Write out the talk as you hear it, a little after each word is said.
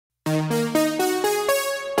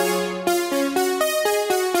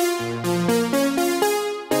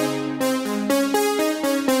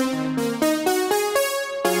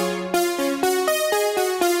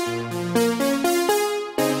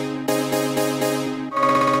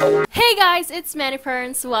Hey guys, it's Mandy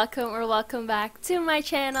Pernz. Welcome back to my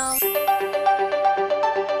channel.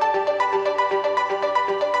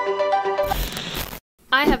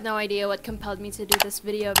 I have no idea what compelled me to do this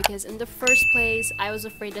video because in the first place, I was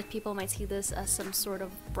afraid that people might see this as some sort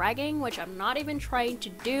of bragging, which I'm not even trying to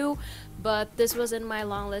do, but this was in my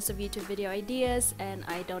long list of YouTube video ideas and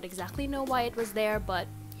I don't exactly know why it was there, but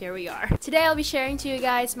here we are. Today I'll be sharing to you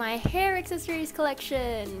guys my hair accessories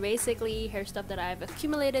collection, basically hair stuff that I've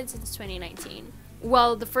accumulated since 2019.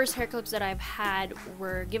 Well, the first hair clips that I've had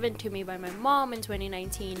were given to me by my mom in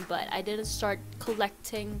 2019, but I didn't start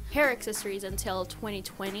collecting hair accessories until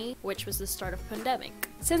 2020, which was the start of pandemic.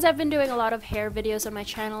 Since I've been doing a lot of hair videos on my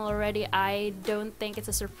channel already, I don't think it's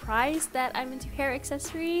a surprise that I'm into hair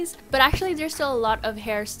accessories. But actually, there's still a lot of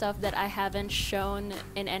hair stuff that I haven't shown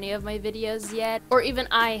in any of my videos yet, or even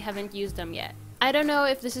I haven't used them yet. I don't know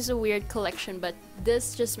if this is a weird collection, but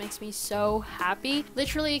this just makes me so happy.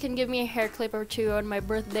 Literally, you can give me a hair clip or two on my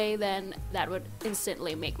birthday, then that would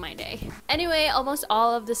instantly make my day. Anyway, almost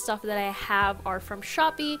all of the stuff that I have are from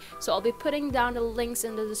Shopee, so I'll be putting down the links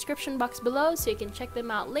in the description box below so you can check them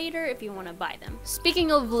out later if you want to buy them.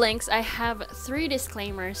 Speaking of links, I have 3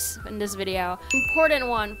 disclaimers in this video. Important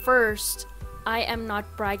one first. I am not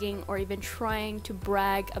bragging or even trying to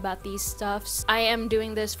brag about these stuffs. I am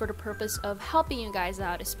doing this for the purpose of helping you guys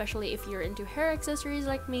out, especially if you're into hair accessories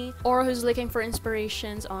like me or who's looking for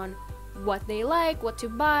inspirations on what they like, what to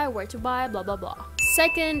buy, where to buy, blah blah blah.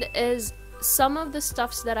 Second is some of the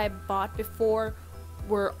stuffs that I bought before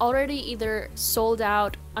were already either sold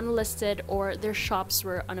out, unlisted, or their shops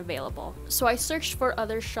were unavailable. So I searched for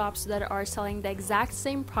other shops that are selling the exact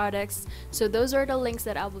same products, so those are the links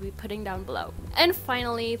that I will be putting down below. And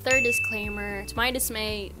finally, third disclaimer, to my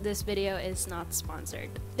dismay, this video is not sponsored.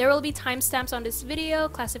 There will be timestamps on this video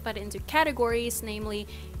classified into categories, namely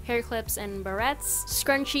hair clips and barrettes,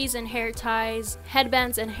 scrunchies and hair ties,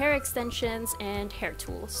 headbands and hair extensions, and hair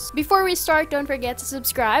tools. Before we start, don't forget to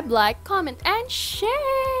subscribe, like, comment, and share!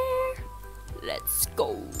 Let's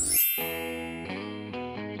go!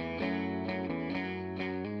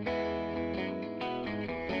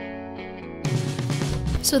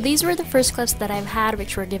 So these were the first clips that I've had,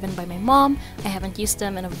 which were given by my mom. I haven't used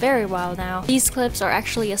them in a very while now. These clips are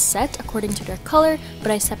actually a set according to their color,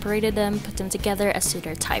 but I separated them, put them together as to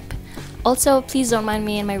their type. Also, please don't mind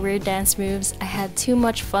me and my weird dance moves. I had too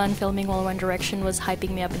much fun filming while One Direction was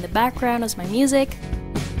hyping me up in the background as my music.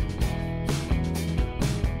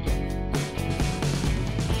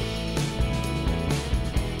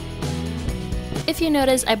 If you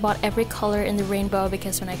notice, I bought every color in the rainbow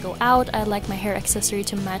because when I go out, I like my hair accessory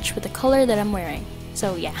to match with the color that I'm wearing.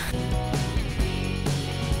 So yeah.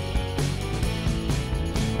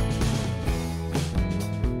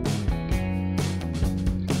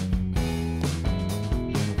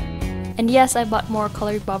 And yes, I bought more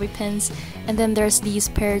colored bobby pins. And then there's these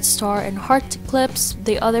paired star and heart clips.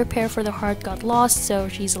 The other pair for the heart got lost, so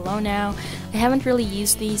she's alone now. I haven't really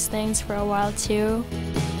used these things for a while too.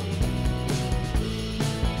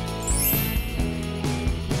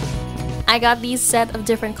 I got these set of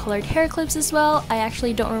different colored hair clips as well. I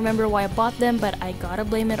actually don't remember why I bought them, but I gotta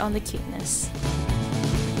blame it on the cuteness.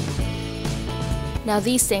 Now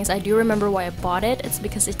these things, I do remember why I bought it. It's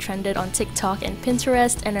because it trended on TikTok and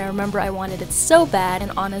Pinterest, and I remember I wanted it so bad,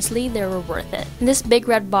 and honestly, they were worth it. In this big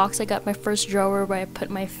red box, I got my first drawer where I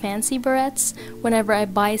put my fancy barrettes. Whenever I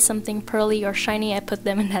buy something pearly or shiny, I put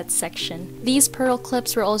them in that section. These pearl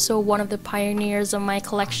clips were also one of the pioneers of my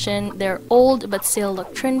collection. They're old, but still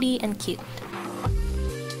look trendy and cute.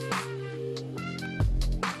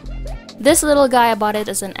 This little guy, I bought it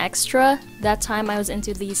as an extra. That time I was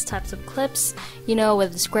into these types of clips, you know,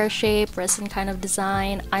 with the square shape, resin kind of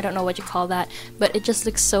design. I don't know what you call that, but it just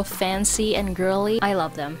looks so fancy and girly. I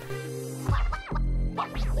love them.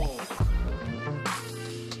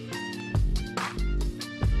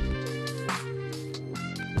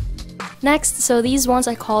 Next, so these ones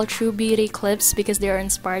I call True Beauty clips because they are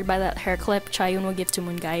inspired by that hair clip Chayun will give to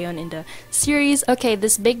Moon Gayon in the series. Okay,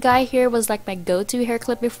 this big guy here was like my go-to hair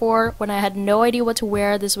clip before. When I had no idea what to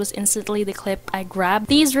wear, this was instantly the clip I grabbed.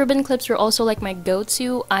 These ribbon clips were also like my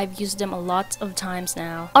go-to. I've used them a lot of times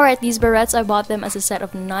now. Alright, these barrettes, I bought them as a set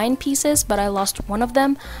of 9 pieces, but I lost one of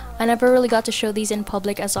them. I never really got to show these in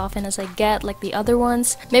public as often as I get, like the other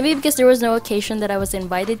ones. Maybe because there was no occasion that I was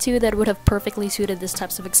invited to that would have perfectly suited this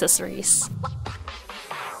types of accessories.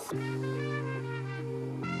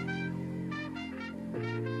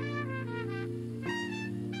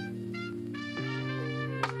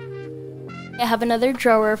 I have another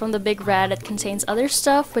drawer from the Big Red that contains other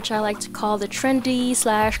stuff, which I like to call the trendy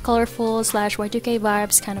slash colorful slash Y2K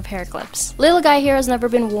vibes kind of hair clips. Little guy here has never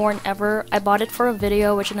been worn ever. I bought it for a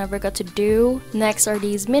video, which I never got to do. Next are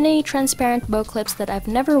these mini transparent bow clips that I've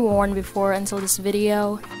never worn before until this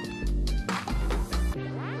video.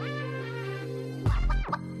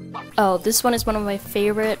 Oh, this one is one of my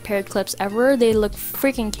favorite paired clips ever. They look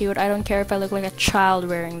freaking cute. I don't care if I look like a child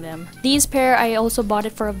wearing them. These pair, I also bought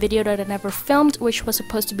it for a video that I never filmed, which was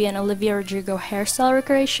supposed to be an Olivia Rodrigo hairstyle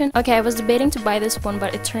recreation. Okay, I was debating to buy this one,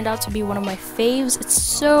 but it turned out to be one of my faves. It's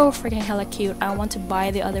so freaking hella cute. I want to buy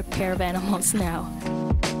the other pair of animals now.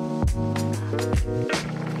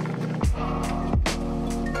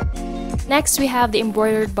 Next, we have the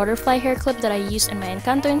embroidered butterfly hair clip that I used in my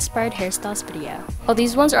Encanto-inspired hairstyles video. Oh,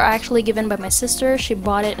 these ones are actually given by my sister. She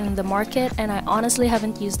bought it in the market, and I honestly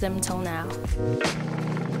haven't used them until now.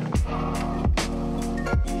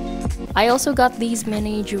 I also got these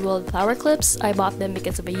mini jeweled flower clips. I bought them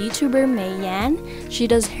because of a YouTuber, May Yan. She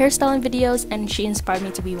does hairstyling videos and she inspired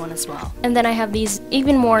me to be one as well. And then I have these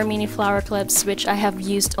even more mini flower clips, which I have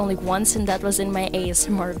used only once, and that was in my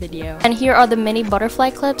ASMR video. And here are the mini butterfly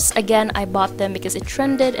clips. Again, I bought them because it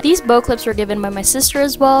trended. These bow clips were given by my sister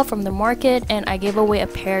as well from the market, and I gave away a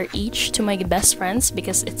pair each to my best friends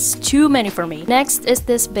because it's too many for me. Next is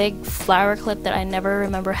this big flower clip that I never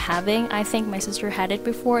remember having. I think my sister had it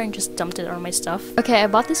before and just dumped it on my stuff. Okay, I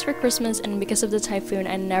bought this for Christmas, and because of the typhoon,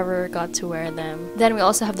 I never got to wear them. Then we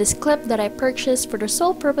also have this clip that I purchased for the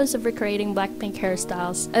sole purpose of recreating Blackpink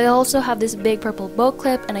hairstyles. I also have this big purple bow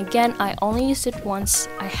clip, and again, I only used it once.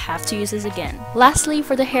 I have to use this again. Lastly,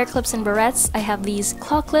 for the hair clips and barrettes, I have these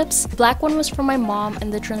claw clips. The black one was from my mom,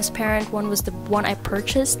 and the transparent one was the one I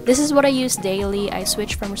purchased. This is what I use daily. I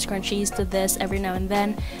switch from scrunchies to this every now and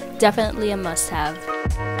then. Definitely a must-have.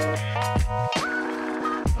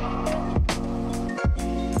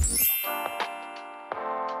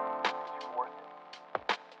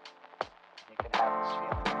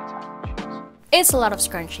 It's a lot of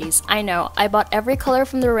scrunchies, I know. I bought every color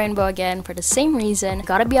from the rainbow again for the same reason.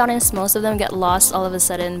 Gotta be honest, most of them get lost all of a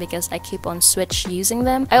sudden because I keep on switch using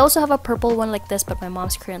them. I also have a purple one like this, but my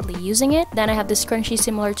mom's currently using it. Then I have this scrunchie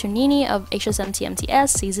similar to Nini of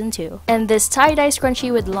HSMTMTS Season 2. And this tie-dye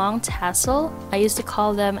scrunchie with long tassel. I used to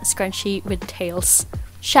call them scrunchie with tails.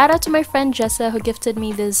 Shout out to my friend Jessa who gifted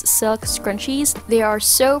me these silk scrunchies. They are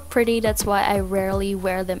so pretty, that's why I rarely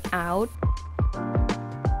wear them out.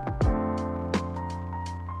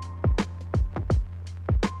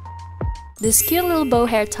 These cute little bow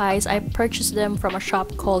hair ties, I purchased them from a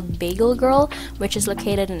shop called Bagel Girl, which is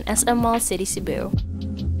located in SM Mall City, Cebu.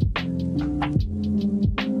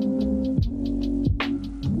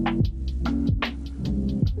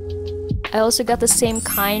 I also got the same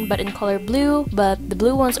kind but in color blue, but the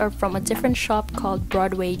blue ones are from a different shop called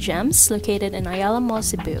Broadway Gems, located in Ayala Mall,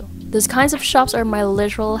 Cebu. Those kinds of shops are my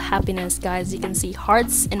literal happiness, guys. You can see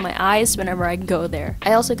hearts in my eyes whenever I go there.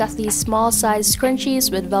 I also got these small size scrunchies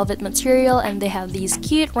with velvet material, and they have these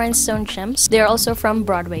cute rhinestone gems. They are also from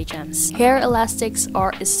Broadway Gems. Hair elastics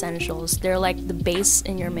are essentials. They're like the base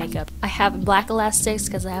in your makeup. I have black elastics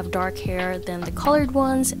because I have dark hair, then the colored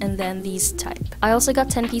ones, and then these type. I also got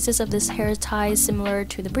 10 pieces of this hair tie similar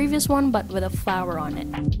to the previous one but with a flower on it.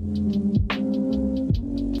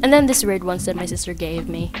 And then these weird ones that my sister gave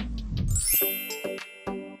me.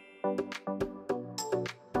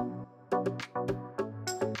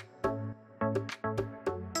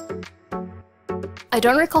 I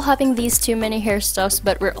don't recall having these too many hair stuffs,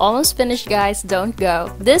 but we're almost finished, guys. Don't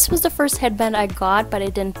go. This was the first headband I got, but I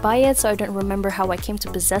didn't buy it, so I don't remember how I came to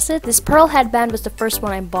possess it. This pearl headband was the first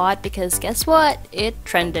one I bought because guess what? It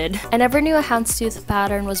trended. I never knew a houndstooth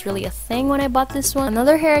pattern was really a thing when I bought this one.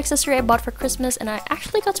 Another hair accessory I bought for Christmas, and I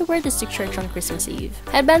actually got to wear this to church on Christmas Eve.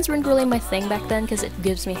 Headbands weren't really my thing back then because it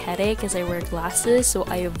gives me headache as I wear glasses, so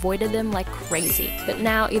I avoided them like crazy. But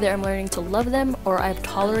now either I'm learning to love them or I've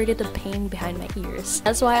tolerated the pain behind my ears.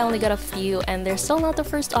 That's why I only got a few, and they're still not the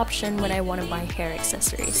first option when I want to buy hair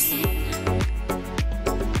accessories.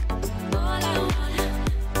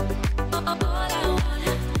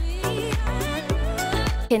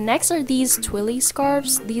 Okay, next are these twilly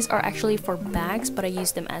scarves. These are actually for bags, but I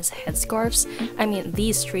use them as headscarves. I mean,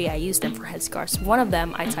 these three, I use them for headscarves. One of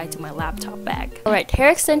them I tied to my laptop bag. Alright, hair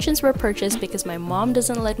extensions were purchased because my mom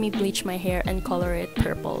doesn't let me bleach my hair and color it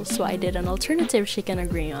purple, so I did an alternative she can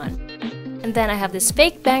agree on. And then I have this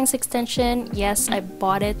fake bangs extension. Yes, I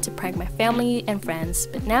bought it to prank my family and friends,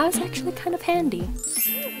 but now it's actually kind of handy.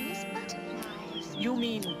 You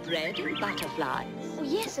mean bread and butterflies? Oh,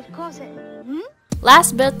 yes, of course.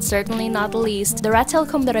 Last but certainly not the least, the rat tail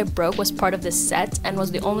comb that I broke was part of this set and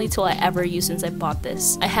was the only tool I ever used since I bought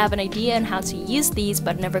this. I have an idea on how to use these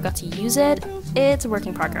but never got to use it. It's a work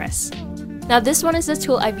in progress. Now this one is the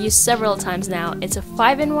tool I've used several times now. It's a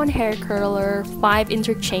 5-in-1 hair curler, 5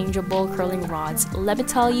 interchangeable curling rods. Let me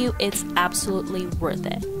tell you, it's absolutely worth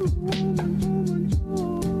it.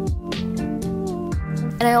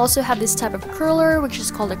 And I also have this type of curler, which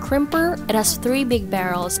is called a crimper. It has 3 big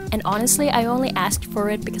barrels, and honestly, I only asked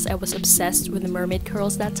for it because I was obsessed with the mermaid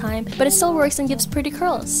curls that time, but it still works and gives pretty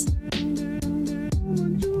curls.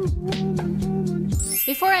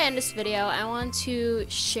 Before I end this video, I want to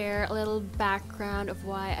share a little background of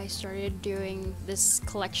why I started doing this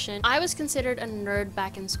collection. I was considered a nerd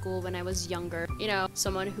back in school when I was younger. You know,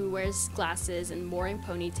 someone who wears glasses and boring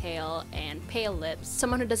ponytail and pale lips.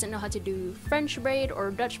 Someone who doesn't know how to do French braid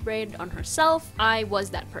or Dutch braid on herself. I was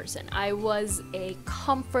that person. I was a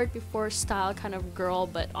comfort before style kind of girl,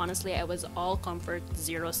 but honestly, I was all comfort,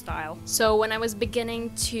 zero style. So when I was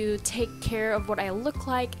beginning to take care of what I look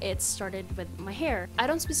like, it started with my hair. I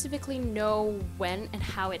don't specifically know when and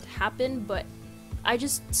how it happened, but I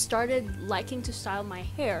just started liking to style my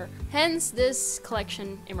hair. Hence, this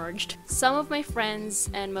collection emerged. Some of my friends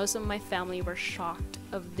and most of my family were shocked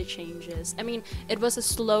of the changes. I mean, it was a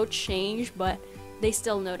slow change, but they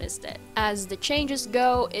still noticed it. As the changes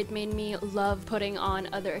go, it made me love putting on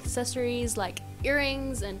other accessories like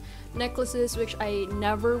earrings and necklaces, which I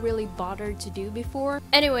never really bothered to do before.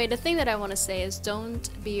 Anyway, the thing that I want to say is don't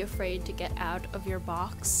be afraid to get out of your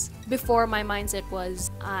box. Before, my mindset was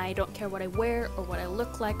I don't care what I wear or what I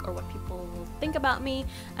look like or what people will think about me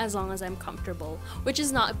as long as I'm comfortable, which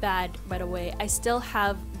is not bad, by the way. I still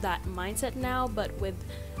have that mindset now, but with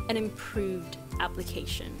an improved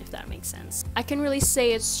application, if that makes sense. I can really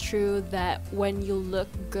say it's true that when you look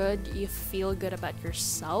good, you feel good about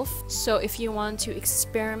yourself. So if you want to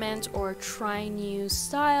experiment or try new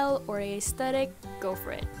style or aesthetic, go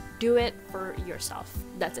for it. Do it for yourself.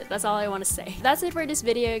 That's it. That's all I want to say. That's it for this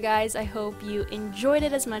video, guys. I hope you enjoyed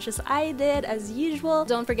it as much as I did, as usual.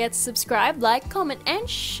 Don't forget to subscribe, like, comment, and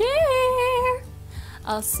share.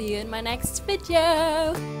 I'll see you in my next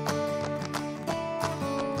video.